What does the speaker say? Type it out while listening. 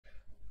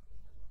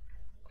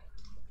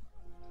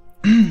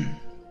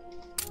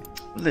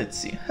Let's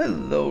see.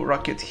 Hello,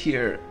 Rocket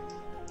here,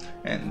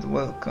 and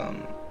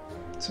welcome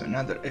to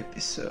another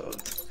episode.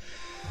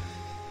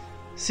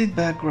 Sit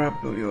back, grab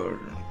your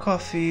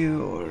coffee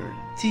or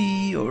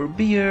tea or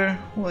beer,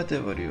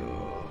 whatever you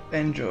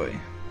enjoy.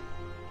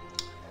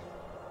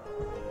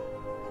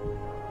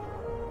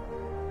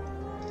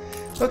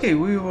 Okay,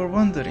 we were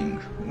wondering,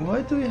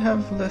 why do we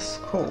have less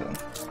coal?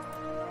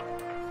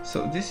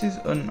 So this is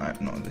an iron,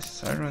 no,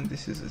 this is iron,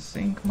 this is a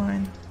zinc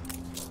mine.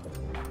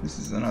 This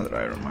is another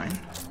iron mine.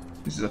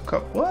 This is a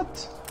cup,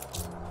 what?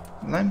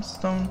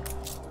 Limestone,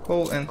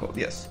 coal and coal,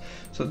 yes.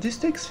 So this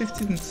takes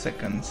 15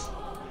 seconds.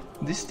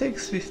 This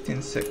takes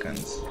 15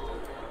 seconds.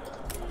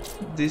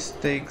 This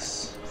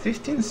takes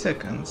 15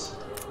 seconds.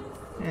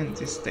 And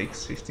this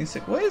takes 15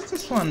 seconds. Why is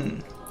this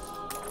one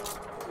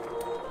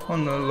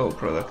on a low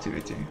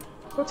productivity?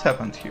 What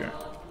happened here?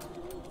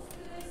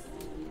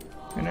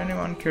 Can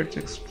anyone care to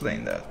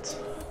explain that?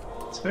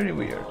 It's very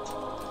weird.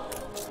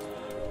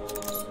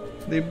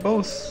 They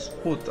both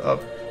put up...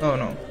 oh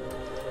no.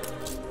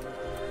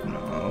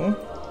 No.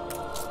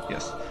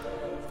 Yes.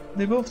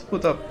 They both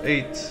put up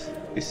 8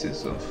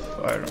 pieces of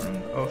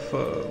iron,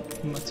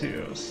 of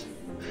materials.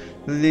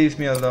 Leave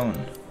me alone.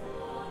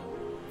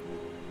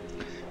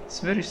 It's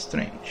very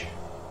strange.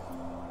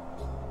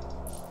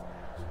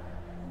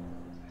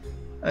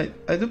 I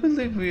do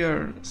believe we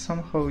are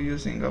somehow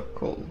using up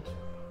coal,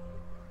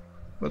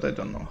 but I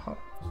don't know how.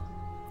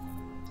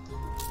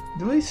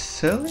 Do we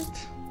sell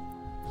it?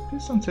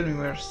 Please don't tell me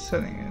we are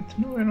selling it.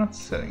 No, we're not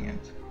selling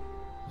it.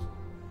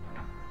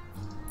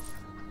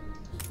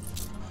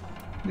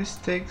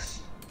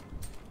 This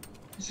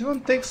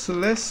one takes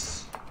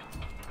less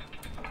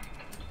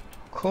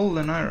coal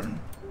than iron.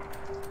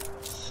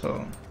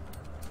 So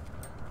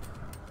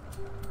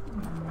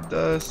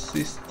das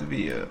ist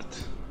weird.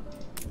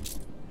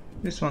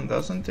 This one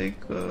doesn't take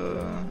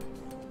oh,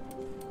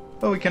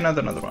 we can add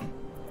another one.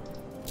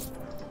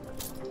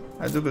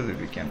 I do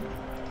believe we can.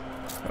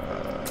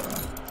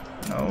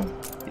 No,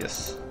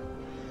 yes.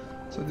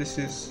 So this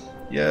is,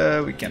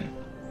 yeah, we can.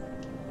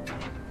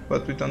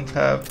 But we don't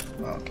have,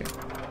 okay.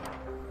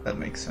 That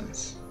makes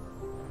sense.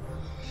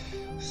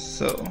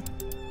 So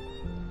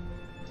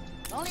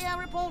Olio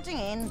reporting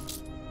in.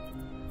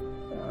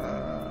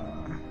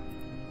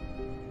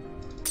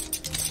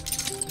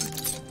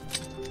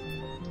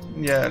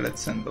 Yeah,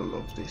 let's send all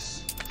of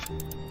this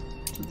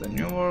to the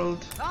new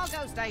world.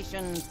 Cargo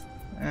stations.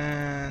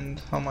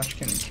 And how much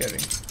can we carry?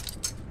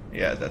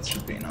 Yeah, that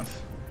should be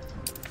enough.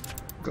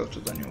 Go to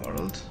the new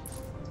world.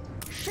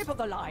 Ship of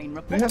the line Do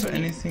reporting. we have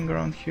anything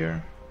around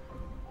here?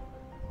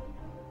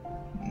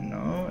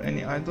 No,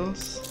 any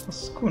idols? A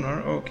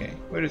schooner? Okay,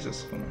 where is a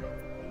schooner?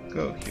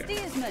 Go here.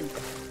 Steersman.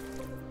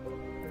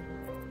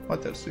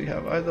 What else do we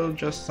have? Idle,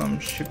 just some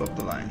ship of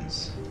the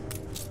lines.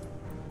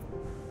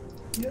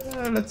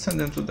 Yeah, let's send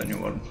them to the new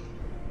world.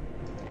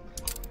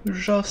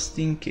 Just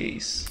in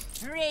case.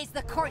 Raise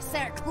the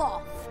corsair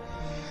cloth.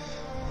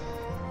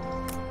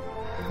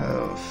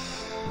 Oh.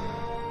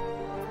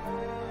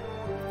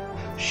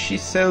 She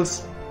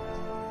sells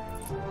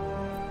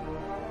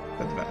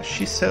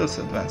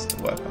advanced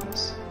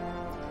weapons.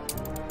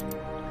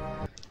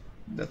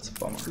 That's a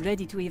bummer.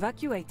 Ready to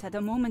evacuate at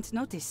a moment's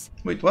notice.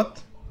 Wait,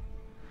 what?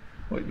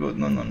 Wait, what?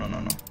 No.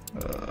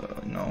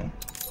 No.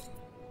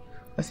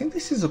 I think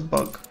this is a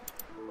bug.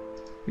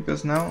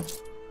 Because now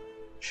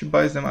she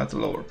buys them at a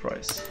lower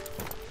price.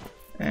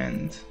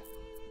 And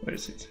where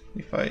is it?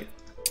 If I...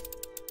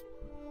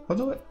 How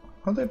do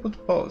I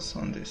put pause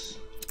on this?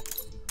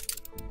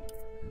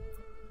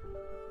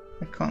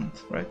 I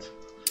can't, right?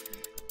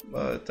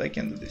 But I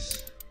can do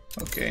this.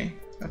 Okay,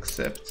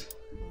 accept.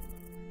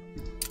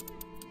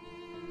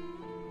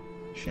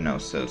 She now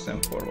sells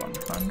them for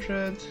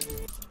 100.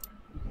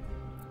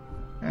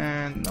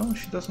 And no,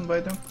 she doesn't buy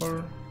them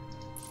for...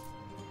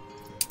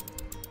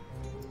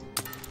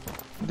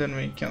 Then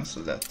we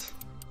cancel that.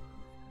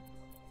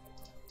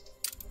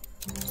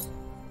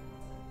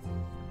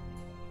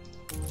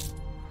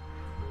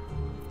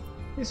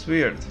 It's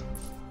weird.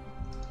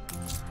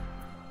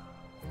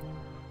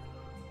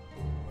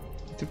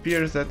 It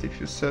appears that if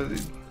you sell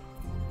it,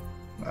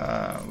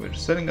 we're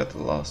selling at a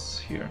loss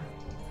here.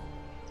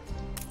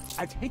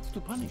 I'd hate to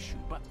punish you,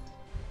 but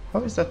How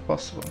is that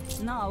possible?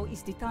 Now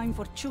is the time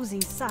for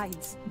choosing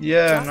sides.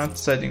 Yeah, I'm not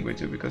siding with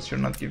you because you're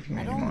not giving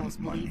me I'd any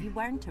almost believe money. you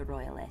weren't a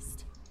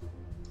royalist.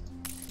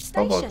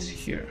 How about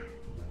Stations. here?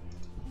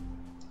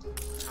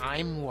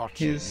 I'm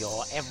watching He's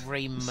your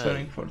every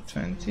selling move. for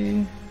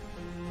 20.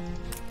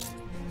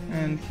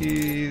 And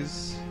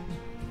he's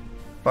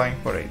buying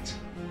for 8.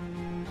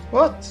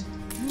 What?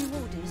 New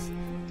orders.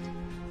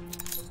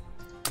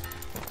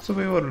 So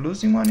we were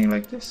losing money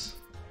like this?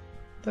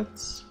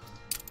 That's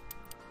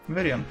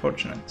very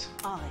unfortunate.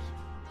 Aye.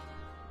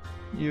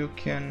 You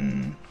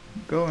can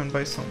go and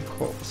buy some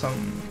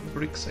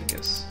bricks, I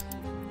guess.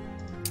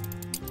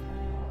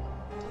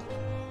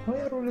 Why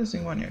are we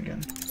losing money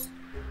again?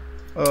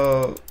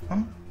 Oh,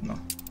 no.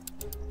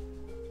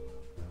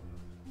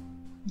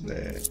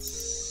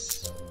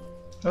 Let's...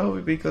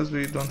 Oh, because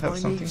we don't have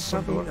something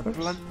for the to workers?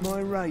 blunt my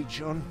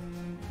rage on.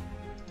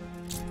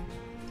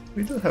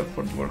 We do have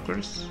port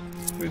workers.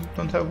 We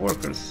don't have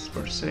workers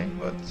per se,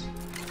 but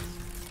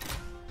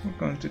we're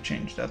going to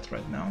change that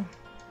right now.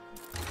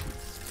 I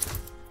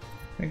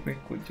think we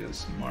could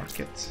just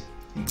market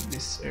in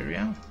this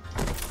area.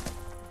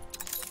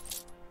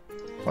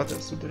 What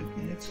else do they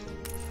need?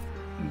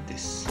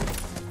 This.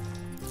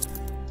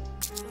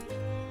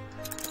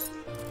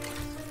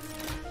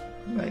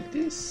 Like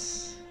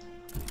this.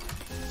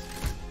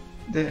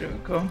 There we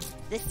go.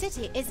 The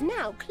city is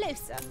now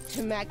closer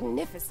to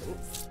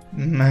magnificence.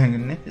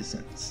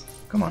 Magnificence.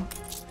 Come on.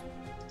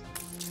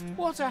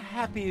 What a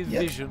happy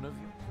vision of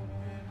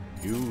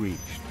you. You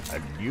reached a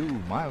new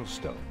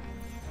milestone.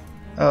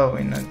 Oh,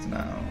 we know it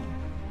now.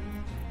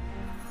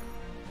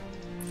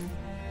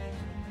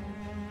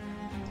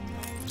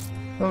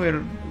 Oh,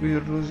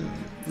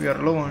 we are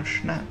low on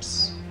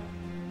schnapps.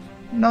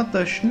 Not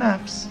the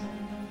schnapps.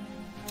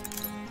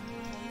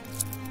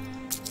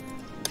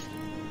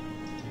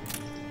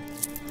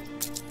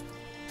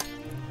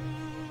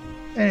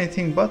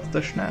 Anything but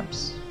the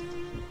schnapps.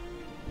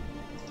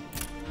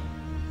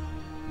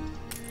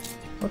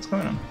 What's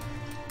going on?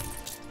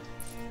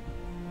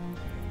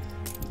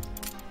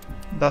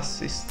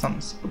 Das is some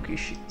spooky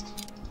shit.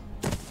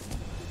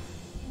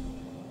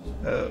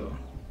 Oh.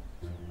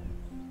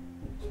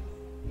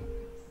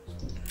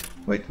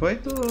 Wait, wait.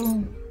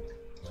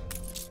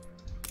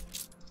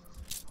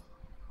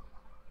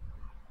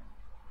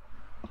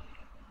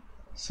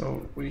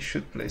 So we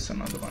should place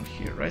another one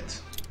here,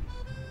 right?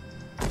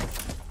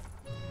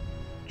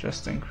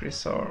 Just to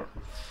increase our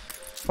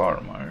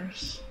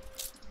farmers.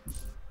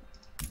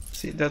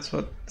 See, that's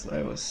what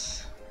I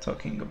was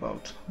talking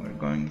about. We're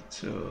going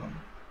to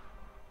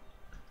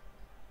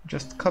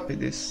just copy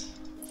this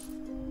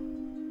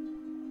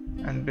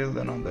and build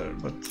another,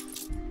 but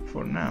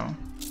for now,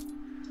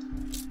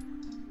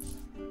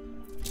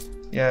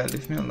 yeah,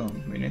 leave me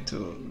alone. We need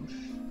to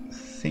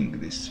think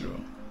this through.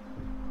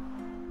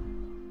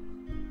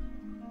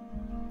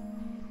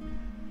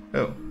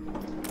 Oh.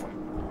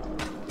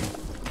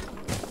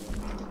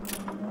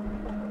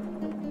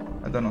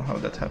 I don't know how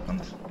that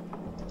happened.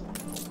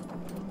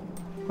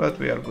 But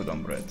we are good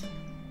on bread.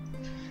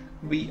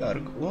 We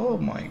are... oh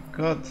my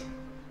god.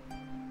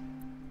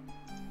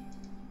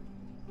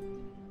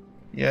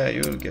 Yeah,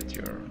 you will get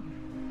your...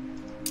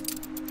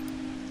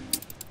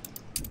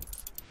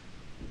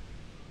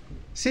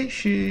 See,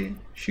 she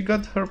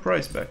got her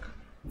price back.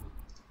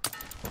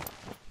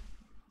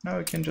 Now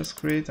we can just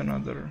create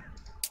another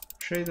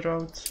trade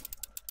route.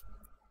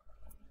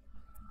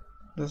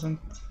 Doesn't...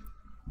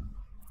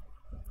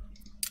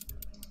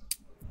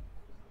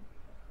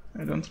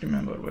 I don't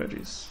remember where it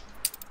is.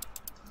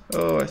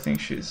 Oh, I think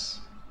she's...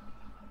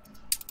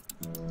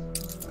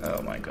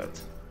 oh my god.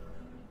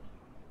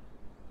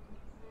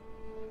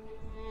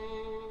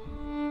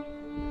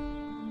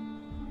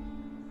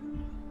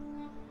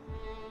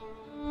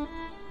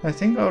 I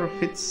think our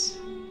Fitz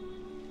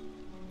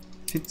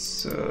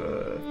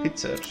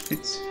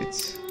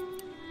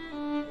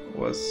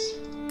was...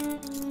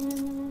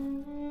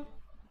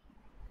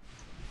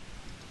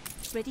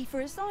 Ready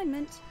for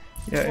assignment.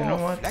 yeah, you know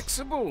More what?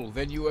 flexible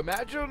than you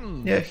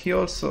imagine. Yeah, he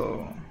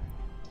also...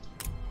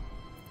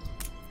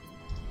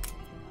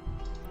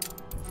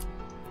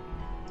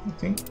 I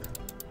think...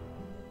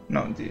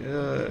 no,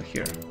 the,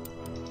 here.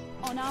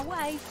 On our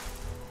way.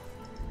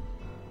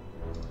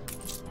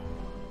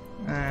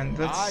 And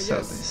let's sell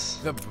yes, this.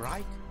 the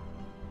bright.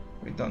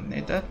 We don't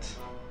need that.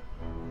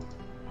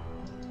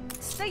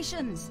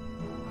 Stations.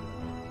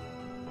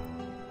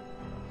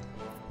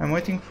 I'm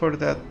waiting for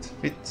that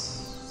Fitz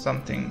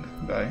something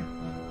guy.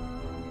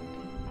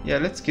 Yeah,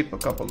 let's keep a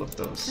couple of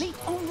those Fleet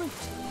en route.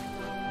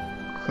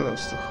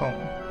 close to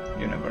home.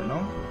 You never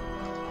know.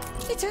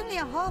 It's only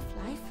a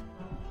half-life.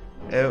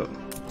 Oh,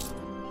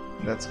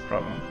 that's a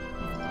problem.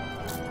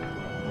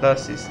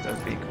 That is the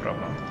big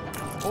problem.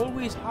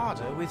 Always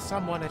harder with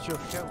someone at your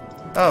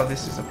shoulder. Oh,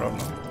 this is a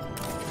problem.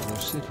 The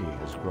city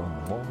has grown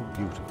more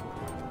beautiful.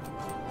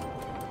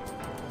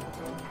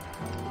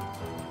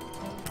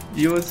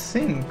 You would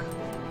think.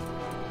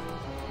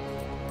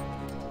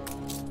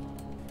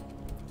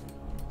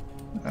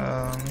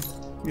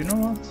 You know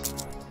what?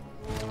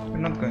 We're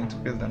not going to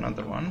build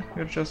another one.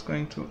 We're just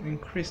going to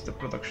increase the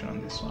production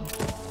on this one.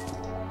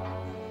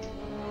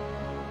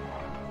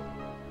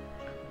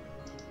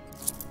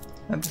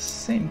 At the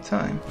same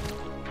time,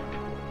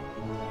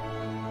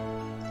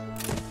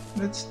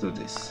 let's do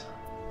this.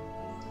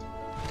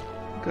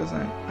 Because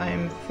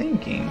I'm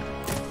thinking,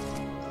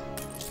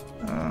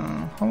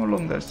 how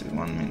long does it?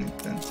 1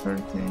 minute and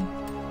 30.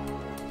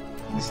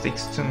 This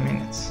takes 2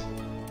 minutes.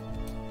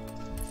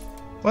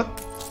 What?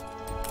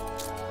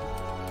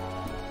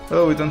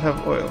 Oh, we don't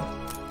have oil.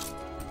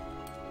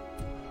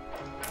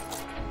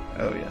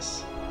 Oh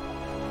yes.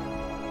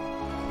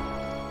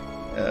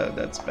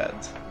 That's bad.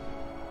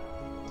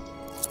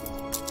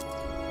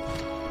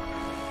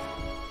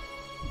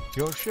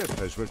 Your ship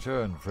has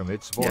returned from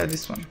its voyage. Yeah,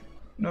 this one.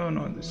 No,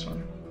 this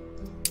one.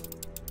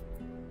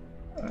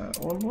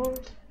 Old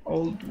world?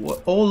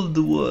 Old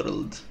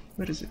world.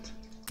 Where is it?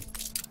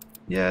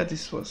 Yeah,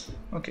 this was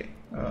okay.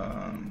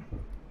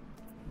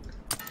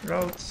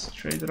 Routes,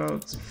 trade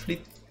routes,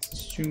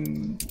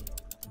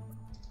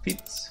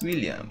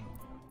 Fitzwilliam.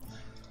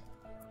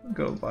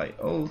 Go buy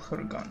all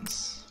her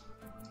guns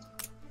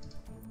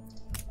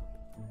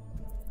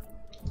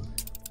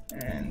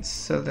and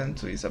sell them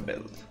to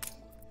Isabel.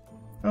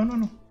 Oh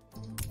no.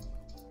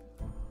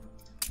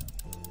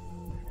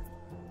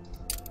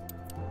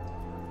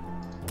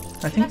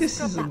 I think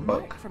this is a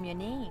bug from your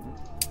name.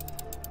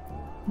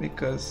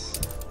 because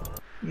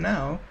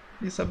now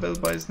Isabel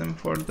buys them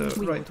for the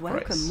We right would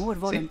welcome price. more See?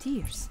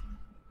 volunteers.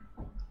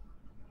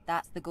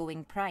 That's the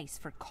going price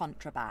for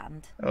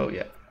contraband. Oh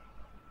yeah.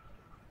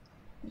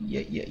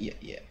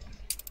 Yeah.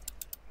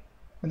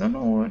 I don't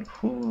know what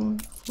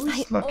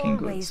who's looking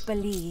good. Always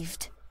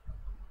believed.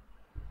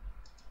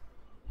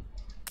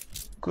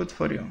 Good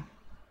for you.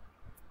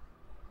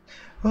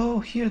 Oh,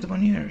 here the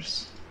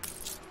Bonniers.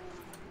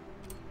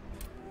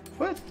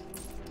 What?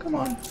 Come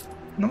on.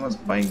 No one's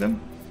buying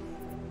them.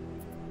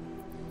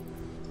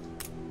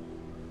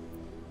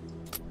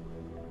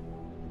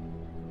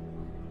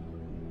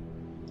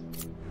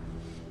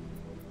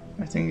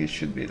 I think it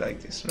should be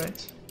like this,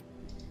 right?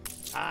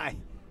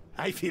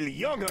 I feel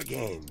young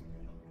again.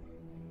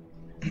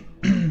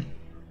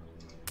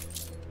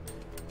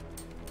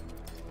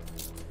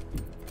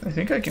 I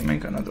think I can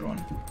make another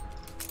one.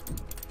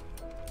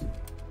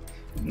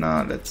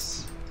 Nah,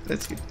 let's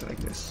keep it like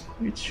this.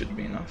 It should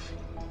be enough.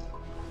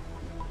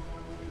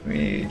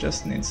 We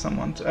just need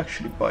someone to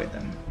actually buy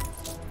them.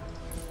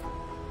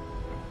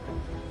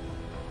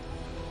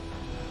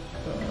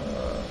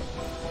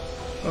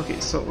 Okay,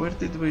 so where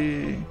did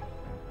we...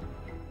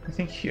 I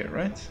think here,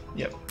 right?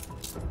 Yep.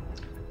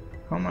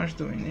 How much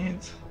do we need?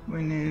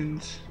 We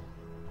need...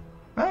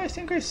 I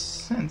think I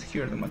sent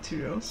here the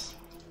materials.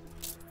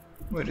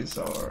 Where is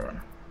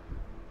our...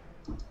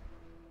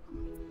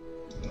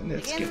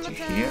 Let's get you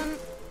here.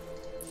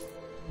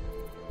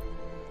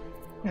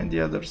 And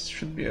the others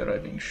should be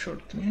arriving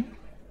shortly.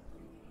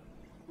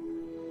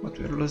 But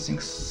we're losing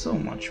so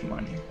much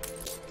money.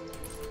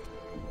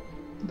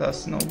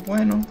 That's no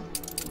bueno.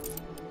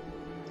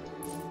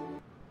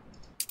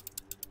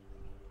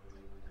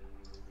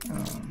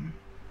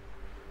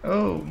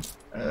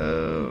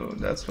 Oh,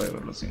 that's why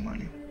we're losing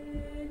money.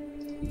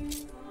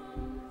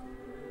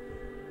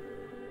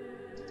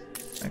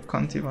 I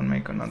can't even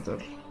make another.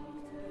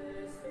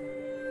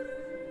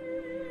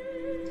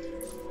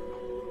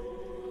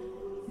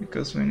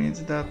 Because we need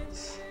that.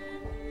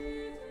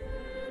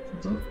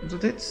 Do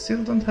they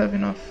still don't have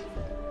enough?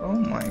 Oh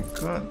my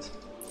god.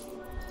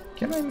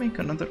 Can I make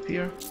another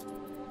pier?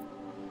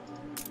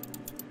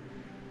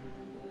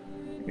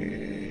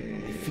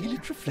 I feel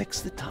it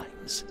reflects the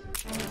times.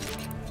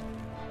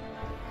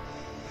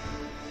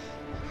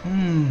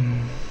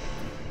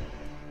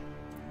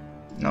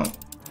 No.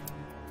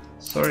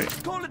 Sorry,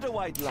 Call it a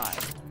white lie.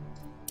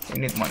 we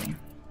need money.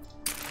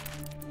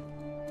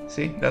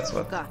 See, that's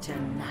what. Got a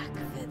knack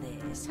for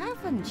this,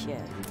 haven't you?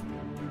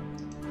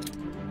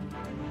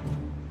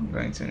 I'm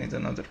going to need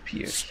another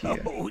pier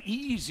here. Oh,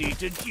 easy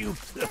to dupe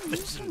the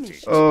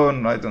peasant. Oh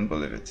no, I don't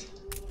believe it.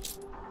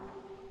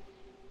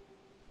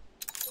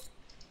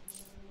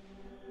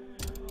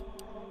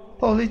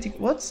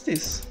 What's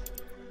this?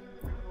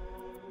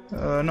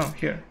 No,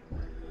 here.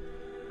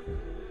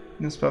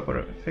 Newspaper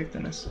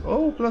effectiveness.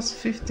 Oh, plus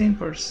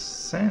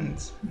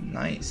 15%.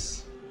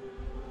 Nice.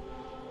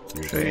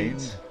 You Trade.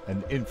 gain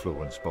an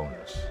influence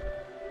bonus.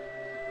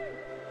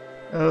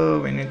 Oh,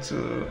 we need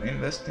to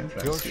invest in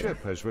France Your here.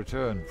 ship has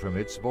returned from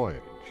its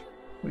voyage.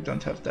 We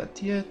don't have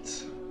that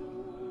yet.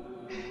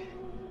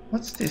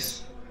 What's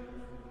this?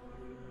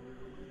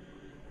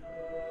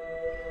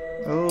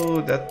 Oh,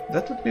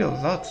 that would be a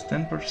lot.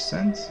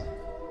 10%.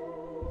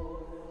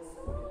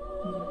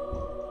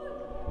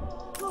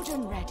 Good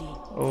and ready.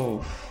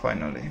 Oh,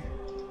 finally.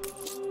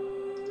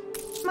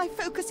 My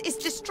focus is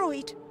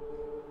destroyed.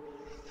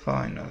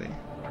 Finally.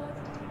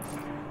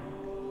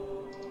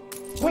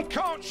 We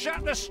can't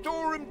shut the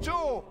storeroom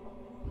door.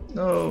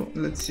 No,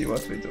 let's see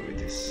what we do with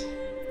this.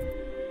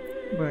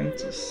 I'm going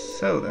to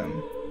sell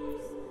them.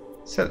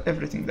 Sell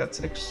everything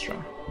that's extra.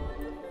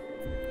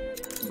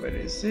 Where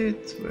is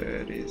it?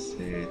 Where is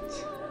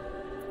it?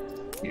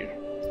 Here.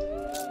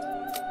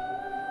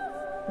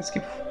 Let's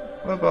keep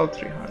about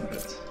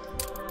 300.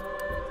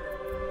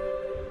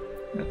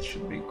 That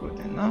should be good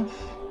enough.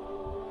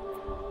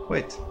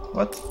 Wait,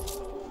 what?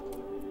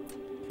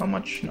 How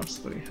much schnapps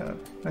do we have?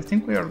 I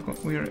think we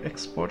are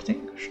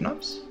exporting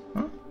schnapps,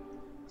 huh?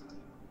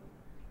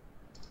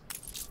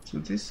 To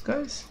these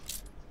guys?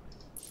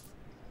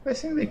 I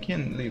think they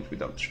can live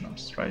without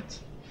schnapps, right?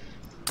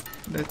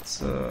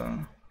 Let's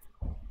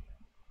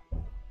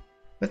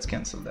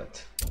cancel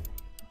that.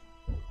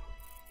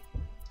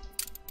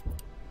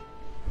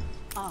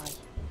 Aye.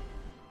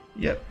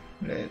 Yep,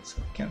 let's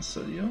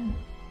cancel you.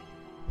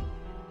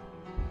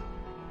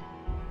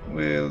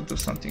 We'll do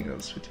something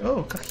else with you.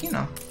 Oh,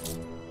 Kahina!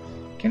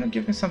 Can you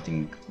give me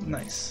something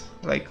nice?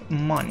 Like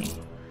money.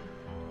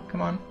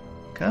 Come on.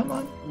 Come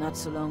on. Not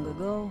so long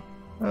ago.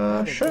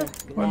 Sure. What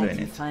do I Glad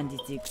you need? find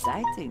it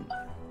exciting.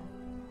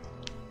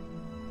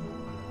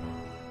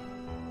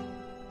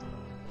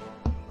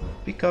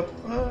 pick up?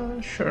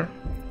 Sure.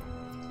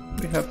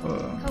 We have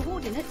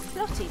Coordinates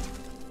plotted.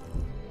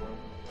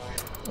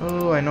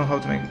 Oh, I know how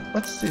to make...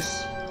 What's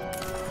this?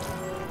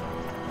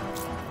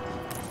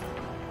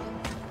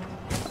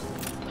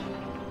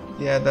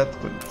 Yeah, that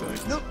could do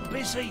it. Look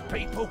busy,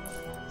 people.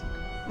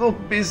 Look,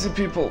 busy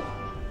people!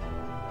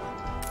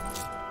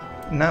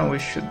 Now we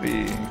should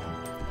be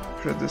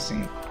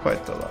producing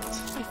quite a lot.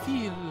 I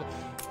feel...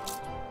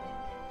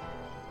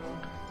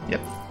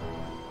 Yep.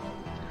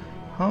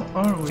 How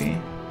are we?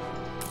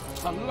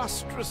 a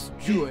lustrous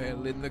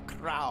jewel in the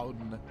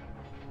crown.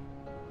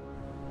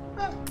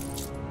 Ah,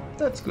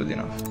 that's good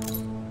enough.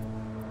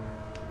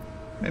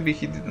 Maybe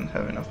he didn't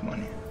have enough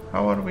money.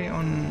 How are we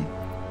on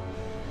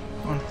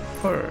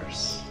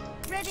furs?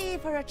 Ready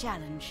for a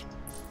challenge.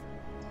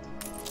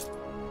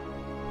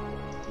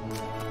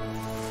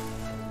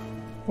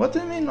 What do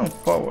you mean no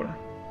power?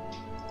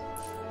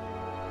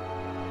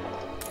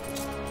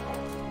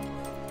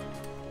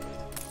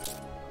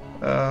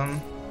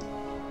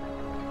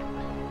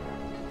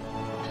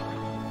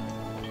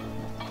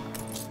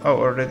 Oh,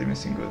 already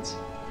missing goods.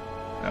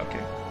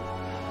 Okay.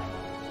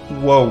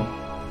 Whoa.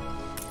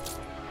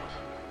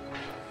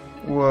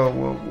 Whoa,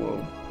 whoa, whoa.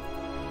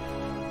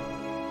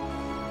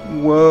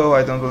 Whoa,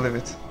 I don't believe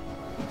it.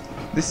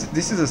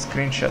 This is a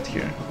screenshot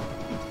here.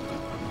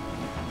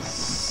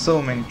 So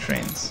many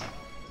trains.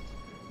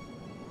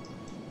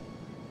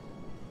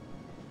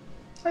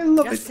 I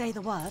love Just it. say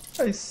the word.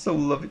 I so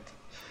love it.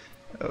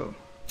 Oh.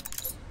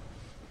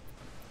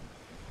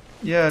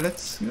 Yeah,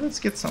 let's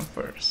get some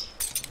furs.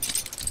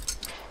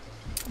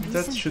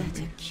 That should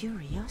be.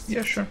 Curiosity.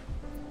 Yeah, sure.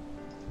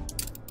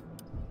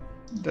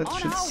 That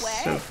On should our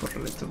way. sell for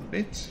a little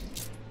bit.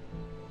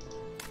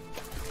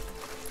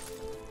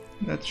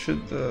 That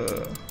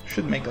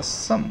should make us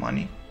some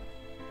money.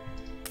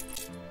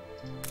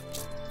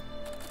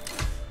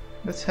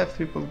 Let's have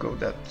people go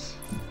that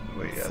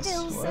way as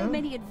Still well. so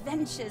many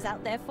adventures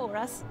out there for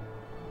us.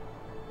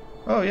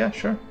 Oh yeah,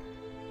 sure.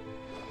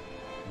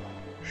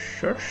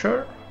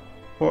 Sure.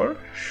 For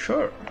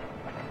sure.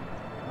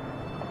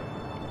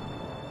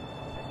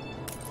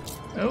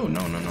 Oh,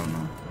 no.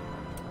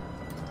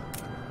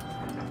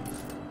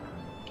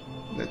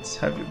 Let's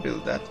have you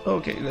build that.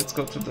 Okay, let's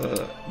go to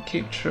the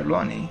Cape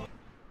Trelawney.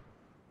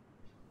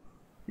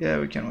 Yeah,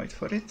 we can wait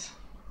for it.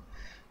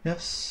 We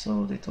have so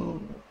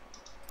little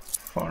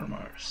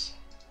farmers.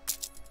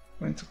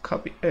 Going to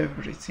copy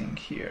everything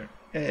here.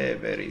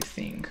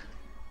 Everything.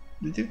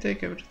 Did you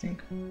take everything?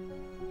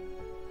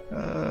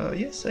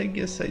 Yes, I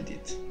guess I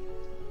did.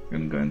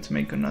 I'm going to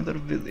make another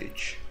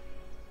village.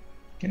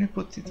 Can you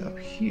put it up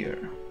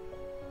here?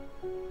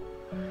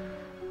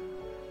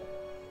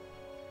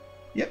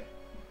 Yep.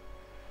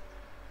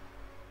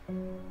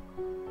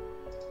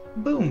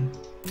 Boom!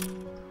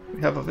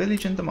 We have a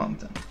village in the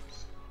mountains.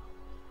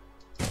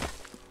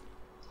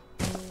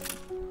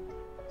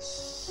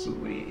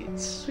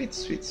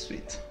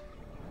 Sweet.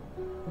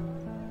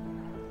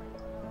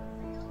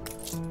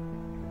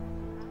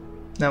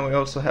 Now we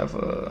also have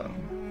a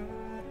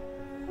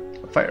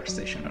fire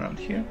station around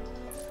here.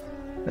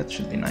 That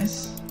should be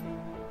nice.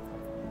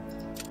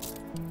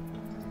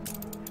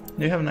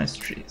 You have nice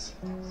trees.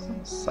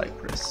 Some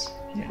cypress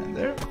here and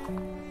there.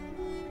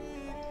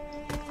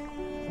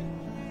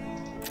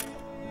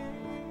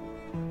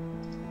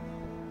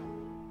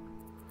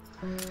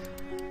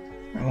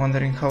 I'm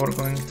wondering how we're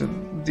going to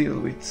deal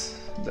with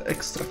the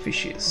extra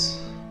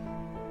fishes.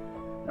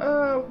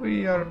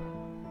 We are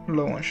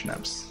low on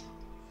schnapps.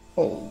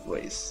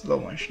 Always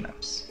low on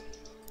schnapps.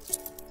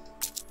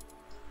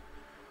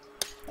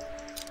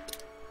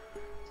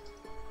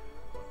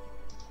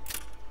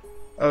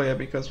 Oh yeah,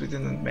 because we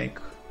didn't make...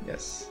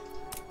 Yes.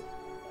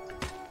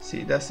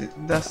 See, that's it.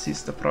 That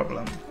is the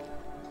problem.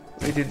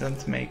 We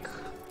didn't make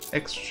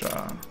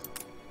extra.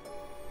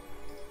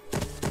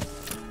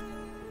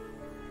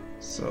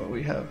 So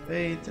we have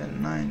 8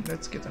 and 9.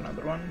 Let's get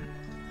another one.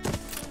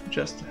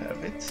 Just to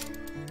have it.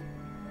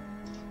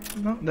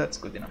 No, that's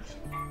good enough.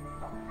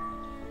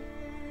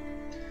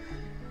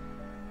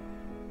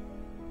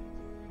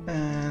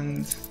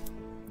 And...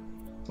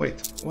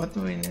 Wait, what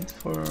do we need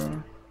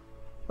for...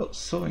 Oh,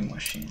 sewing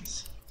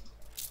machines.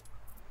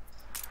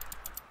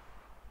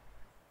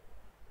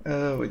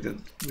 We do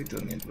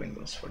need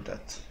windows for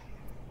that.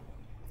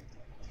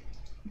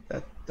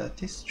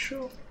 That is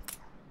true.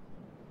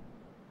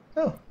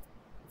 Oh,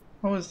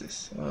 how was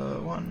this?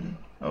 One.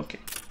 Okay,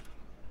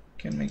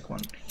 can make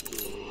one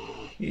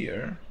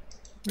here.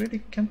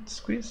 Really can't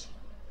squeeze.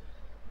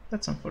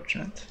 That's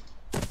unfortunate.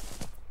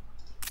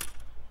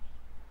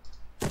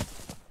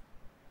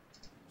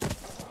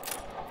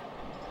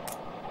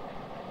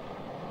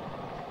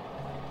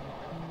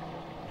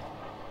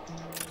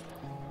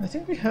 I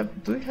think we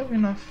have... Do we have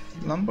enough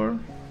lumber?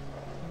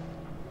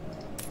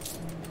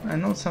 I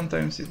know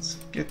sometimes it's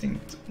getting...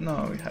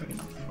 No, we have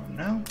enough for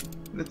now.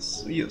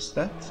 Let's use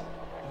that.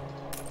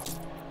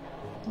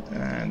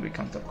 And we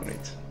can't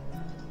upgrade.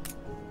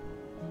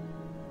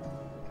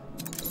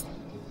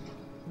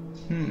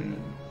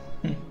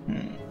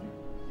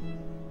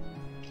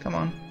 Come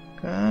on.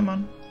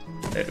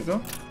 There we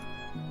go.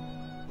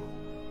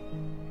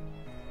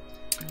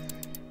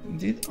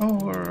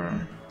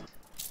 Or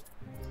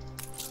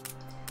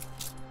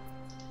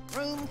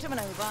Room to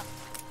maneuver.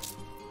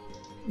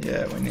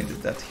 yeah, we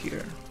needed that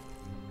here.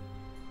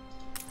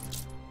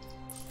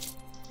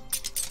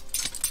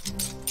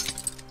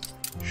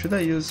 Should I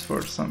use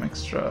for some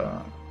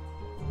extra?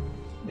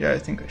 Yeah, I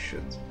think I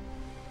should.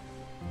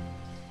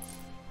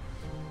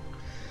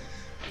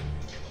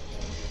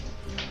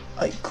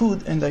 I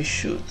could and I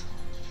should.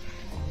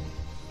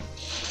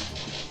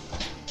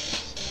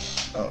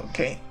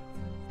 Okay.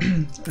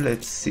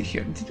 Let's see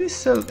here. Did we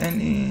sell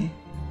any?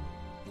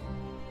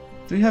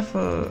 Do we have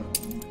a?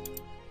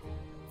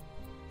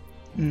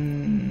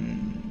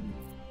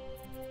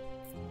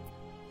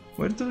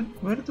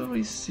 Where do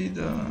we see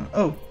the?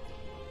 Oh.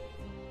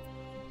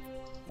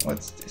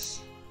 What's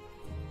this?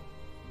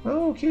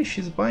 Oh, okay,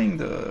 she's buying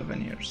the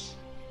veneers.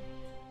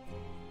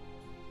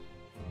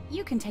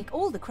 You can take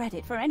all the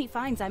credit for any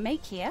finds I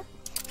make here.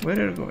 Where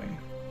are you going?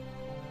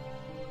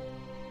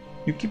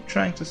 You keep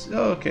trying to.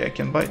 Oh, okay, I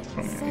can buy it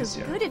from you. So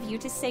Yeah. good of you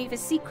to save a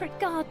secret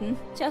garden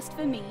just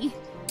for me.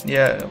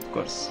 Yeah, of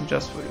course,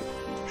 just for you.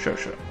 Sure,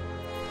 sure.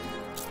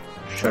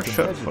 Sure, A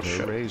sure, for competitor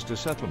sure. raised a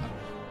settlement.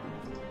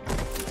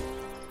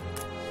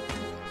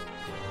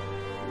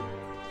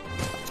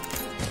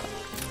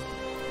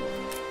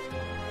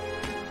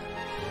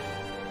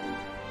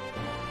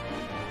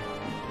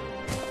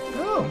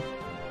 Oh.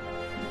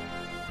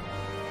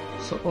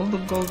 So all the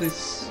gold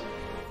is.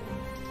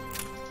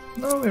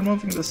 No, we're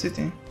moving the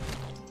city.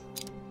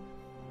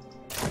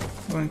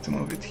 Going to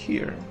move it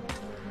here.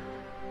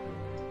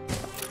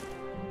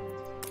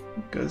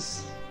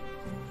 Because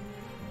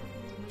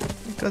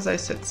I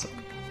said so.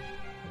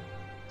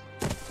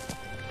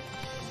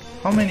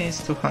 How many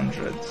is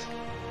 200?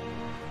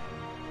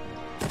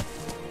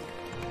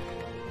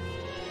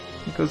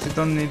 Because we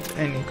don't need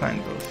any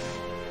kind of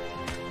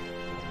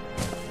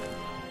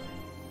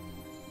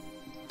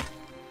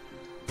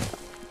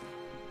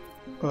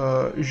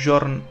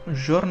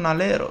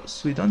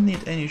jornaleros. We don't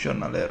need any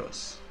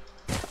jornaleros.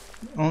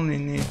 Only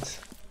need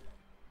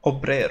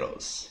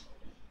obreros.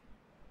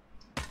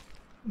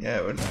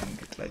 Yeah, we're doing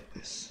it like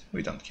this.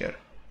 We don't care.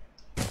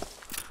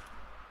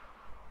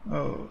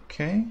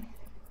 Okay.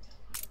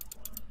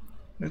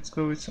 Let's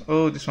go with.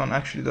 Oh, this one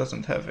actually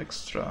doesn't have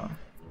extra.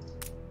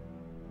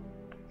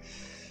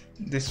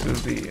 This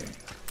will be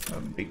a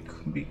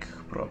big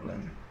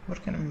problem.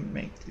 What can I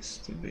make this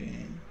to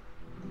be?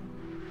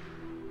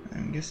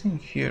 I'm guessing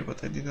here,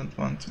 but I didn't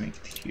want to make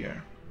it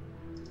here.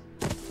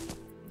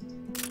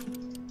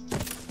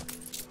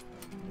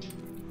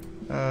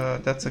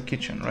 That's a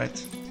kitchen,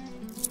 right?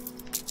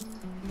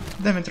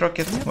 Damn it,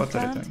 Rocket, what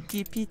are you doing?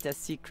 Keep it a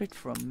secret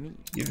from me.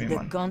 Give me The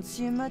one.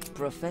 consummate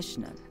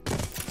professional.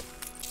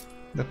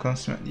 The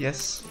consummate,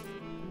 yes.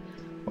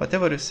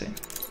 Whatever you say.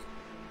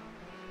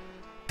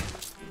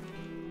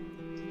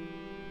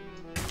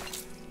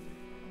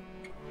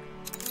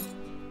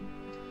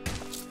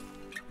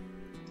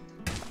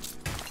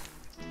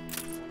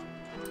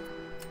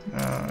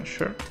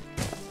 Sure.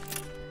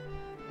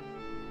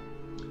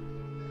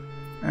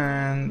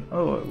 And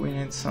oh, we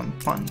need some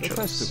The ponchos.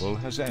 festival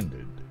has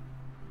ended.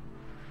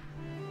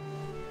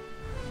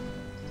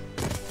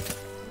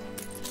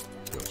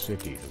 Your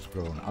city has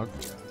grown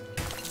uglier.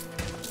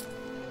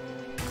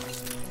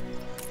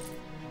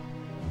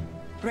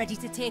 Ready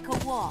to take a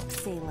walk,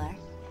 sailor?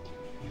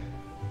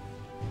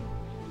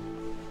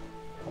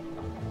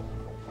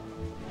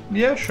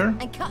 Yeah, sure.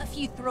 And cut a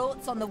few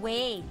throats on the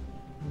way.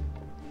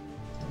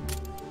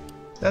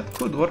 That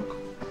could work.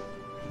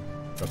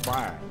 The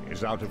fire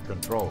is out of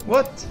control.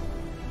 What?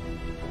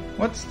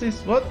 What's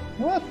this? What?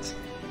 What?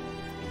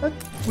 What?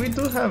 We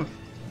do have.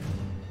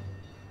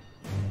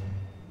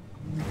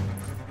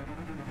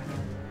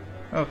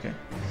 Okay.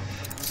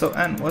 So,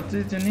 Anne, what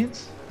did you need?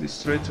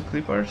 Destroy 2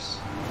 clippers?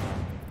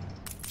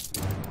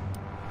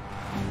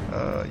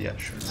 Yeah,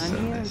 sure. I'm Sell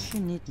here this. if you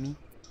need me.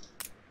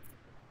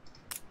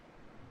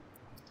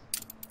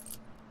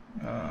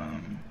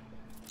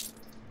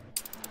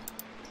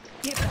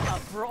 Give it a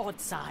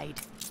broadside.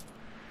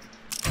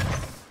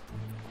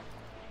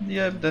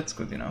 Yeah, that's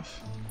good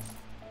enough.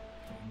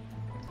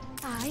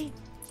 Aye.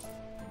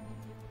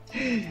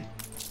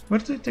 Where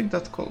do you take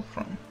that coal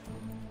from?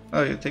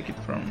 Oh, you take it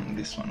from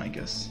this one, I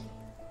guess.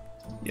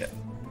 Yeah,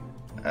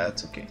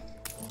 that's okay.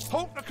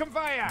 Halt the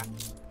conveyor!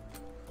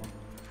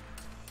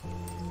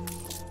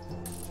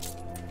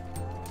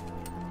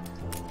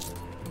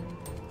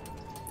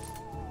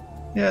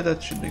 Yeah,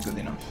 that should be good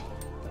enough.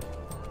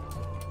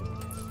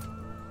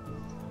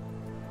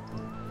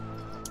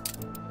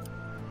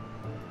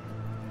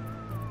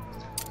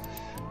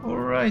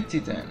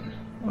 Alrighty then.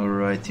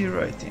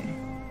 Righty.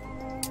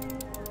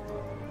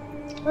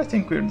 I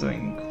think we're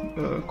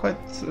doing quite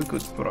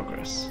good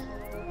progress.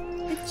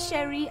 The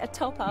cherry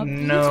atop our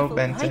No, beautiful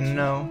Benton, Viking.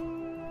 no.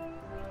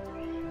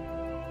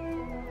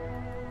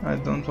 I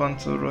don't want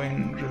to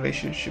ruin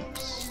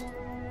relationships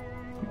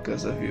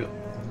because of you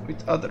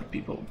with other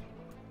people.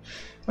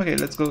 Okay,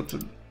 let's go to.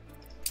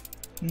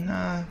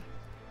 Nah.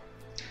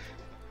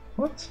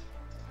 What?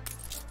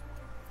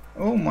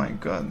 Oh my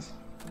god.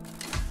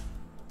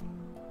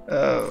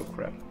 Oh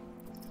crap.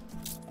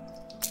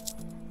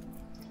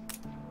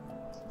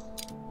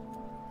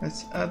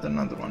 Let's add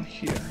another one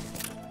here.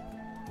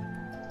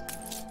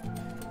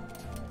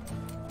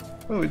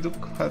 Oh, we do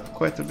have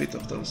quite a bit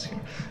of those here.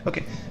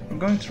 Okay, we're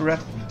going to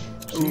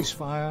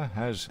Ceasefire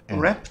has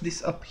ended. wrap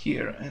this up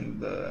here,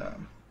 and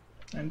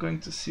I'm going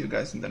to see you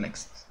guys in the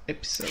next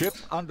episode. Ship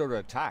under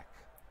attack.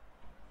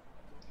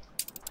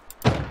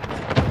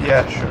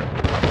 Yeah, sure.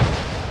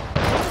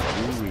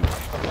 You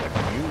reached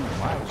a new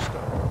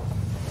milestone.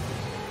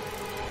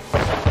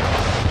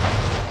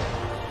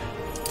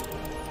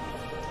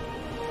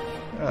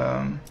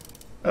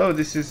 Oh,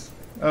 this is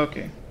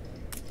okay.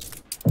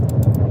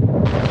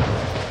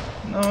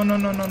 No, no,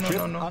 no, no, no, Ship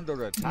no, no.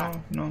 under attack.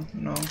 No,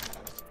 no,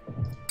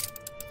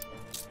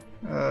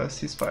 no.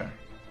 Ceasefire.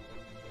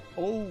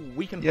 Oh,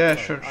 we can. Yeah,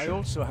 follow. sure, I sure.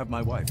 also have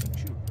my wife and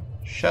children.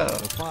 Shut The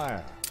up.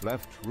 fire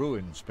left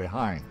ruins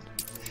behind.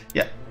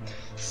 Yeah.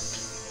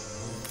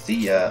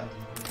 See ya.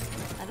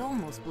 I'd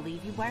almost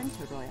believe you weren't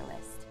a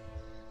royalist.